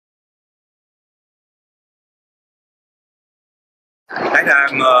side. I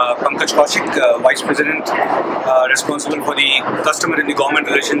am Pankaj Kaushik, Vice President responsible for the customer and the government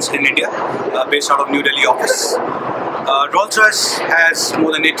relations in India, based out of New Delhi office. Rolls-Royce has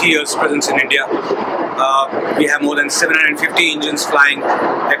more than 80 years presence in India. We have more than 750 engines flying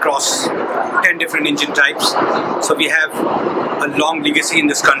across 10 different engine types. So we have a long legacy in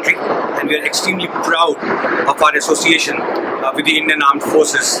this country, and we are extremely proud of our association with the Indian Armed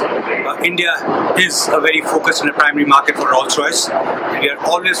Forces. India is a very focused and a primary market for Rolls-Royce, and we are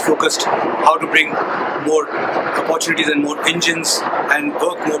always focused how to bring more opportunities and more engines and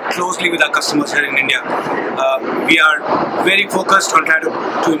work more closely with our customers here in India. We are very focused on trying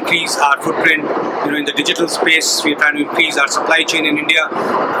to increase our footprint, in the digital space. We are trying to increase our supply chain in India.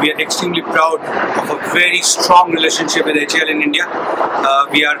 We are extremely proud of a very strong relationship with HAL in India.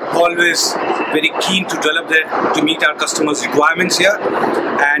 We are always very keen to develop that to meet our customers' requirements here,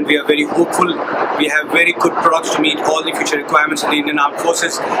 and we are very hopeful. We have very good products to meet all the future requirements of the Indian Armed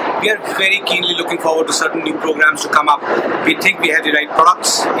Forces. We are very keenly looking forward to certain new programs to come up. We think we have the right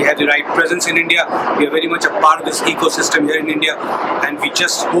products, we have the right presence in India. We are very much a part of this ecosystem here in India, and we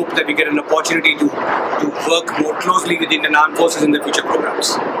just hope that we get an opportunity to work more closely with the Indian Armed Forces in the future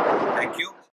programs.